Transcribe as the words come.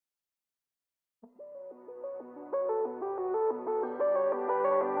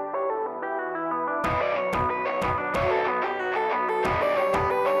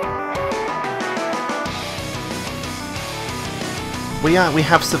We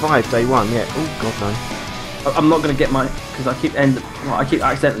have survived day 1. Yeah. Oh God no. I'm not gonna get my because I keep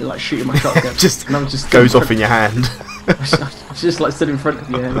accidentally like shooting my shotgun. just and I'm just goes off in your hand. I just like stood in front of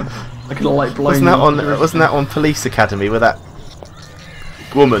you and I could have like blown. Wasn't that on Police Academy where that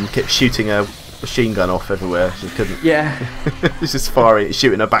woman kept shooting a machine gun off everywhere? She couldn't. Yeah. It's just firing,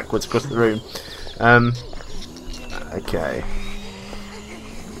 shooting her backwards across the room. Okay.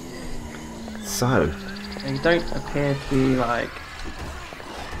 So. They don't appear to be like.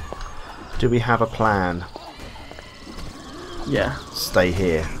 Do we have a plan? Yeah. Stay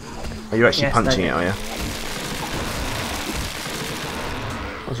here. Are you actually punching it? Are you?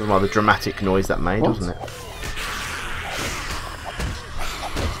 That was a rather dramatic noise that made, wasn't it?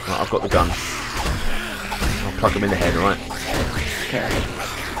 Right, I've got the gun. I'll plug them in the head, alright? Okay.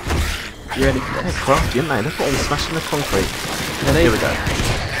 You ready for this? They're crafty, aren't they? Look at them smashing the concrete. Ready? Here we go.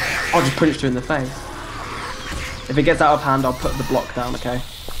 I'll just punch you in the face. If it gets out of hand, I'll put the block down, okay?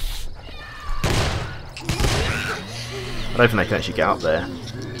 I don't think they can actually get up there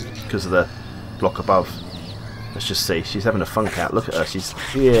because of the block above. Let's just see. She's having a funk out. Look at her. She's...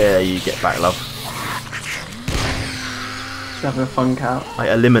 Yeah, you get back, love. She's having a funk out. I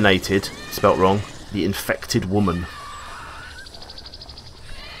eliminated, spelt wrong, the infected woman.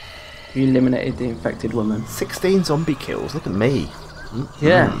 You eliminated the infected woman. 16 zombie kills. Look at me.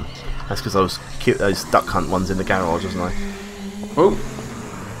 Yeah. That's because I was cute. Those duck hunt ones in the garage, wasn't I? Oh.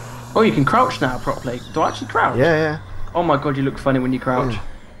 Oh, you can crouch now properly. Do I actually crouch? Yeah, yeah. Oh my god, you look funny when you crouch.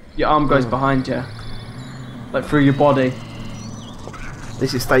 Your arm goes behind you. Like through your body.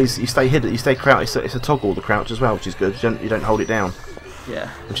 This is you stay hidden, you stay crouched. It's a toggle, the crouch as well, which is good. You don't hold it down. Yeah.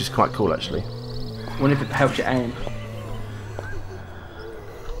 Which is quite cool, actually. I wonder if it helps you aim.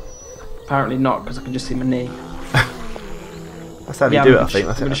 Apparently not, because I can just see my knee. That's how they do it, I think.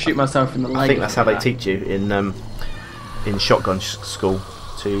 I'm going to shoot myself in the leg. I think that's how they teach you in shotgun school,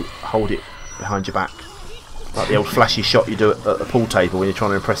 to hold it behind your back. Like the old flashy shot you do at the pool table when you're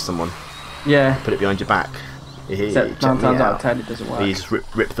trying to impress someone. Yeah. Put it behind your back. Except 9 times out of 10 it doesn't work. You just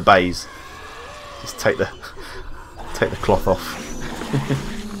rip the bays. Just take the cloth off.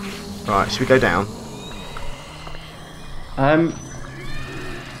 Right, should we go down?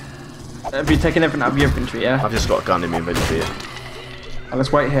 Have you taken everything out of your inventory? Yeah. I've just got a gun in my inventory. Yeah. Oh,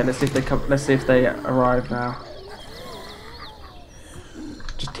 let's wait here. Let's see if they come. Let's see if they arrive now.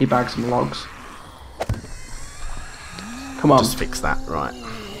 Just teabag some logs. Come on. Just fix that, right.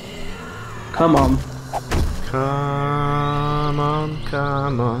 Come on. Come on,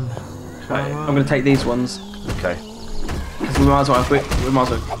 come on. Right, I'm going to take these ones. Okay. Because we might as well. We might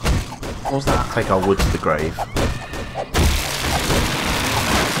as well. What's that? Take our wood to the grave.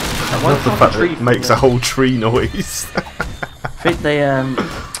 I love the fact that it makes a whole tree noise. I think they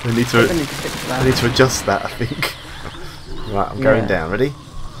need to adjust that, I think. Right, I'm going down. Ready?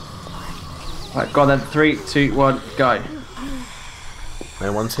 Right, go on then. 3, 2, 1, go.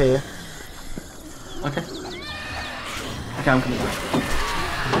 No one's here. Okay. Okay, I'm coming back.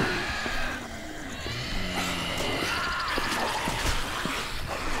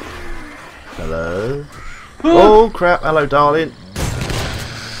 Hello. Oh crap! Hello, darling.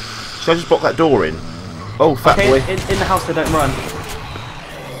 Should I just block that door in? Oh, fat boy. In the house, they don't run.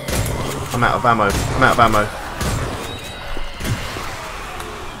 I'm out of ammo. I'm out of ammo.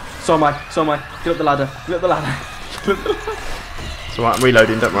 So am I. So am I. Get up the ladder. Get up the ladder. It's alright, I'm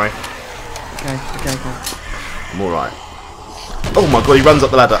reloading, don't worry. Okay. I'm alright. Oh my god, he runs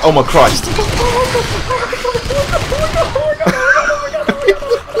up the ladder. Oh my Christ.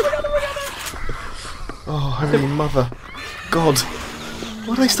 Oh, holy mother. God.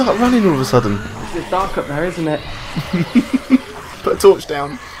 Why do they start running all of a sudden? It's dark up there, isn't it? Put a torch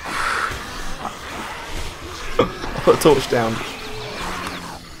down. I'll put a torch down.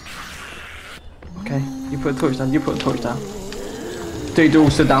 Okay, you put a torch down, you put a torch down. Dude, all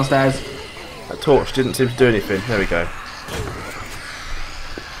stood downstairs. That torch didn't seem to do anything. There we go.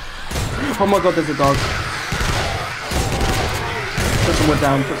 Oh my god, there's a dog. Put some wood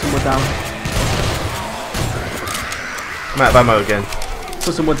down, put some wood down. I'm out of ammo again.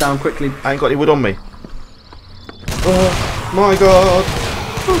 Put some wood down quickly. I ain't got any wood on me. Oh my god!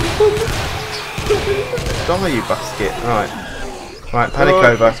 Die, you basket. Right. Right, panic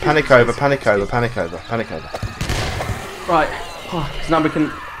over, panic over, panic over, panic over, panic over. Right. Oh, so now we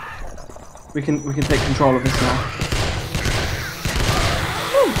can take control of this now.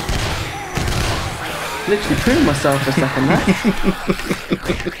 Woo. Literally proved myself for a second there.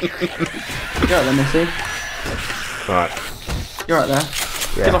 You're right there, Missy. Right. You're right there.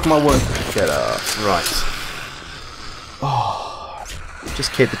 Yeah. Get off my wood. Get off. Right. Oh,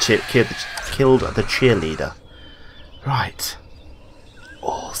 just killed the cheerleader. Right.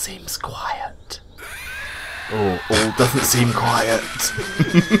 All seems quiet. Oh, all doesn't seem quiet.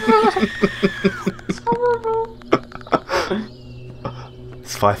 It's horrible.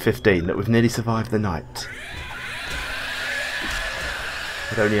 It's 5:15. Look, we've nearly survived the night.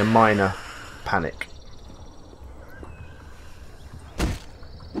 With only a minor panic.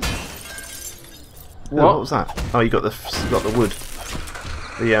 What was that? Oh, you got the wood.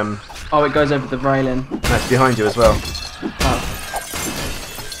 The Oh, it goes over the railing. That's behind you as well. Oh,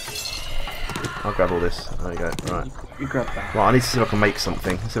 I'll grab all this. There you go. Right. you grab that. Right, I need to see if I can make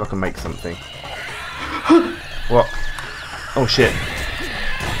something. Let's see if I can make something. What? Oh shit.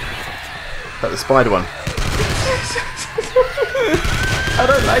 That's the spider one. I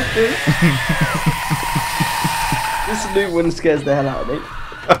don't like this. This new one scares the hell out of me.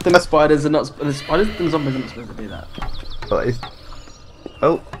 Them spiders are not the spiders. Them zombies are not supposed to do that. What is?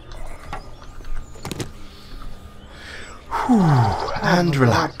 Oh. Whew. And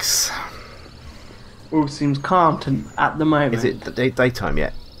relax. All seems calm at the moment. Is it daytime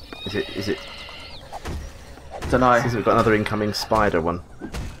yet? Is it? Don't know. Since we've got another incoming spider one.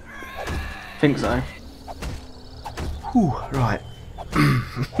 Think so. Whew, right.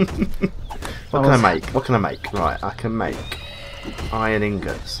 What can I make? What can I make? Right, I can make iron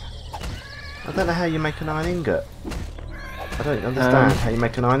ingots. I don't know how you make an iron ingot. I don't understand how you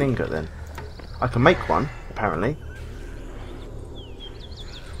make an iron ingot then. I can make one, apparently.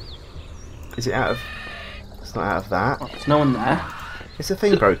 Is it out of... It's not out of that. Oh, there's no one there. Is the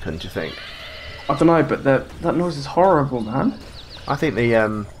thing broken, do you think? I don't know, but that noise is horrible, man. I think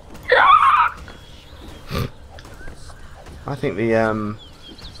the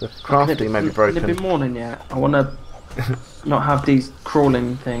crafting may be broken. It's been morning yet. I want to not have these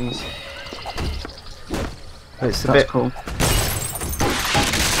crawling things. It's a That's bit cool.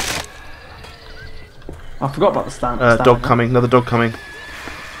 I forgot about the stand. dog coming. Another dog coming.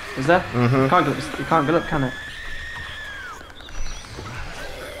 Is there? Mhm. You can't get up, can it?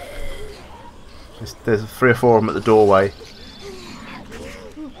 There's 3 or 4 of them at the doorway.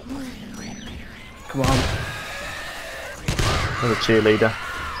 Come on. Another cheerleader.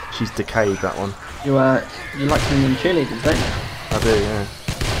 She's decayed, that one. You like killing cheerleaders, don't you? I do, yeah.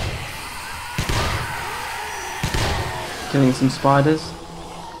 Killing some spiders.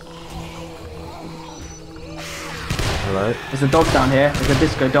 Hello. There's a dog down here. There's a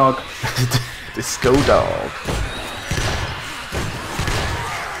disco dog. Disco dog.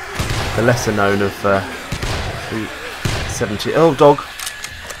 The lesser known of the 70. Oh, dog.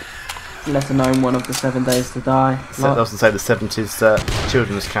 Lesser known one of the 7 Days to Die. I was going to say the 70s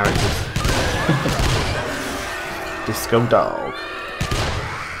children's characters. Disco dog.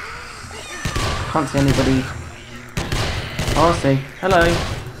 Can't see anybody. Oh, I see. Hello.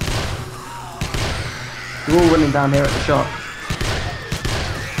 You're all running down here at the shop.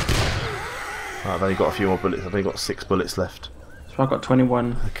 Right, I've only got a few more bullets. I've only got 6 bullets left. So I've got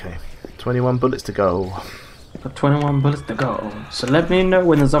 21. Okay. 21 bullets to go. I've got 21 bullets to go. So let me know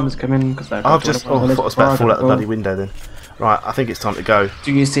when the zombies come in, because I've got I've just... Oh, I thought I was about to fall out the bloody window then. Right, I think it's time to go.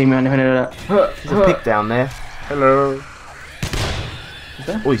 Do you see me on the There's a pig down there. Hello. Is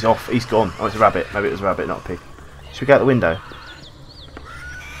there? Oh, he's off. He's gone. Oh, it's a rabbit. Maybe it was a rabbit, not a pig. Should we go out the window?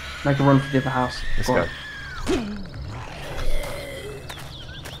 Make a run for the other house. Let's go.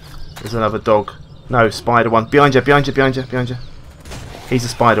 There's another dog. No, spider one. Behind you, behind you, behind you, behind you. He's a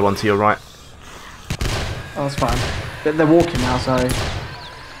spider one to your right. Oh, that's fine. They're walking now, so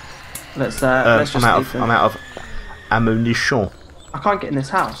let's just. I'm out of ammunition. I can't get in this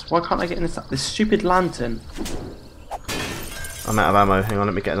house. Why can't I get in this? This stupid lantern. I'm out of ammo. Hang on,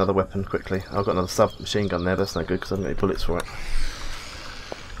 let me get another weapon quickly. I've got another submachine gun there. That's no good because I haven't got any bullets for it.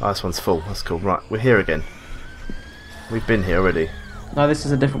 Oh, this one's full. That's cool. Right, we're here again. We've been here already. No, this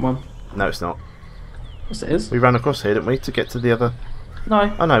is a different one. No, it's not. Yes, it is. We ran across here, didn't we, to get to the other...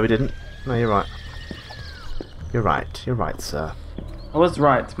 No. Oh, no, we didn't. No, you're right. You're right. You're right, sir. I was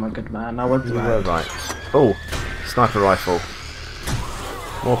right, my good man. I was You right. were right. Oh, sniper rifle.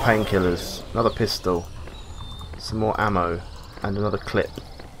 More painkillers. Another pistol. Some more ammo. And another clip.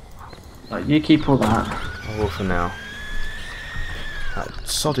 Right, you keep all that. I will for now. That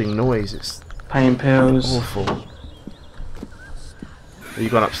sodding noise, it's Pain pills. awful. Have you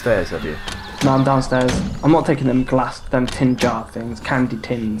gone upstairs, have you? No, I'm downstairs. I'm not taking them tin jar things, candy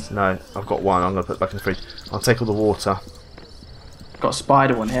tins. No, I've got one. I'm going to put it back in the fridge. I'll take all the water. Got a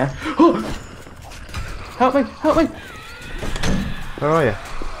spider one here. Help me! Help me! Where are you?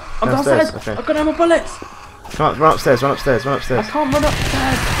 I'm downstairs! Okay. I've got no more bullets! Come on, run upstairs, run upstairs, run I upstairs. can't run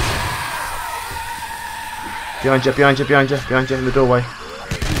upstairs! Behind you, behind you, behind you, behind you in the doorway.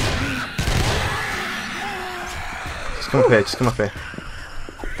 Just come up here, just come up here.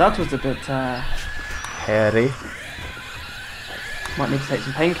 That was a bit. Hairy. Might need to take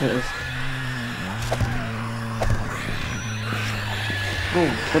some painkillers. Oh,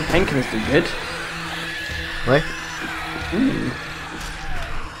 good painkillers do good. Right?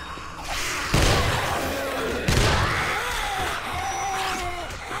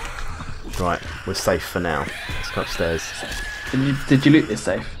 Right, we're safe for now. Let's go upstairs. Did you loot this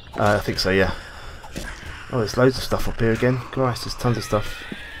safe? I think so, yeah. Oh, there's loads of stuff up here again. Christ, there's tons of stuff.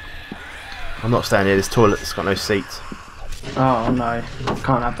 I'm not staying here. This toilet's got no seats. Oh no,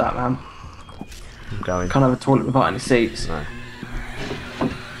 can't have that, man. I'm going. Can't have a toilet without any seats. No.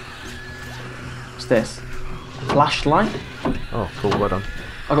 What's this? Flashlight? Oh, cool. Well done.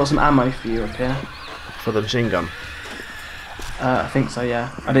 I got some ammo for you up here. For the machine gun. I think so,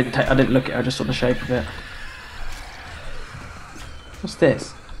 yeah. I didn't look at it. I just saw the shape of it. What's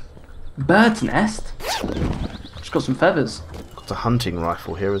this? Bird's nest. It's got some feathers. Got a hunting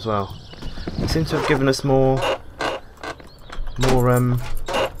rifle here as well. They seem to have given us more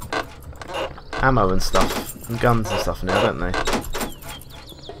ammo and stuff, and guns and stuff now, don't they?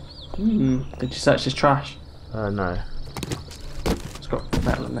 Did you search this trash? No. It's got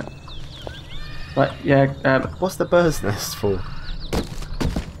metal in it. Right, yeah. What's the bird's nest for?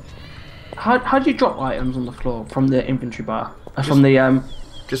 How do you drop items on the floor from the inventory bar? From the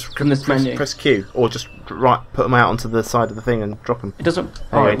Just from this menu. Press Q, or just put them out onto the side of the thing and drop them. It doesn't.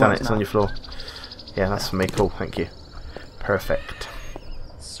 Oh, yeah, it done it. works It's now. on your floor. Yeah, that's for me. Cool. Thank you. Perfect.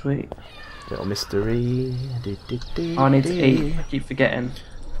 Sweet. Little mystery. I need to eat. I keep forgetting.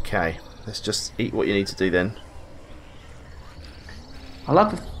 Okay, let's just eat what you need to do then. I'll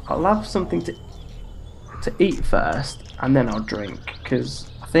have something to eat first, and then I'll drink. Because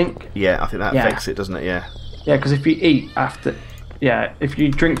I think. Yeah, I think that affects it, doesn't it? Yeah. Yeah, because if you eat after. Yeah, if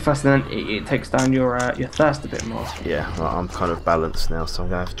you drink first and then eat, it takes down your thirst a bit more. Yeah, right, I'm kind of balanced now, so I'm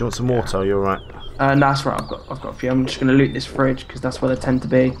gonna have. Do you want some water? You're right. No, that's right. I've got a few. I'm just gonna loot this fridge because that's where they tend to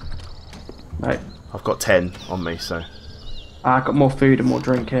be. Right. I've got 10 on me, so. I've got more food and more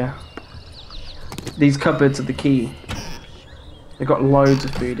drink here. These cupboards are the key. They've got loads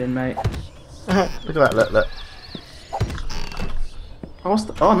of food in, mate. Look at that! Look.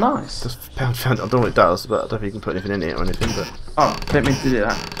 Oh, nice. Just found. I don't know what it does, but I don't know if you can put anything in it or anything. But Oh, didn't mean to do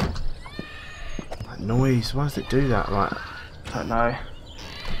that. that noise. Why does it do that? Right. Don't know.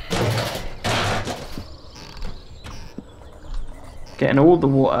 Getting all the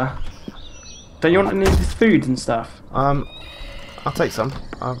water. Don't you want any of this food and stuff? I'll take some.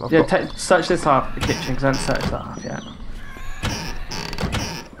 I've Yeah, got... search this half of the kitchen because I haven't searched that half yet.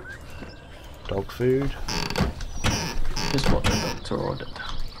 Dog food. Just what the doctor ordered.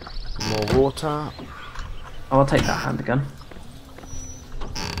 More water. Oh, I'll take that hand gun.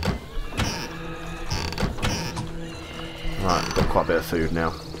 Right, we've got quite a bit of food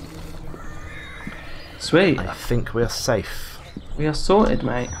now. Sweet. I think we're safe. We are sorted,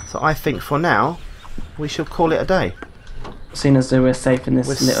 mate. So I think for now, we shall call it a day. Seeing as though we're safe in this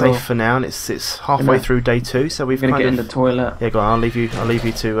We're little... safe for now, and it's halfway through day 2, so we've We're gonna kind get of... in the toilet. Yeah, go on. I'll leave you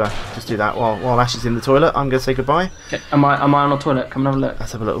to just do that while Ash is in the toilet. I'm going to say goodbye. Okay, am I on the toilet? Come and have a look.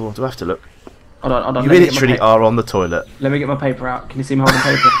 Let's have a look. Oh, do I have to look? Hold on. You let me get my literally are on the toilet. Let me get my paper out. Can you see me holding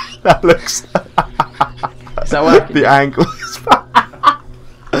paper? That looks... Is that working? The angle is...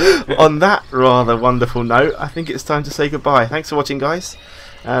 On that rather wonderful note, I think it's time to say goodbye. Thanks for watching, guys.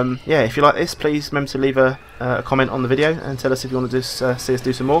 Yeah, if you like this, please remember to leave a comment on the video and tell us if you want to see us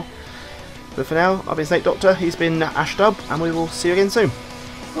do some more. But for now, I've been Snake Doctor, he's been AshDubh, and we will see you again soon.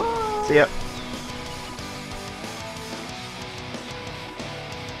 See ya.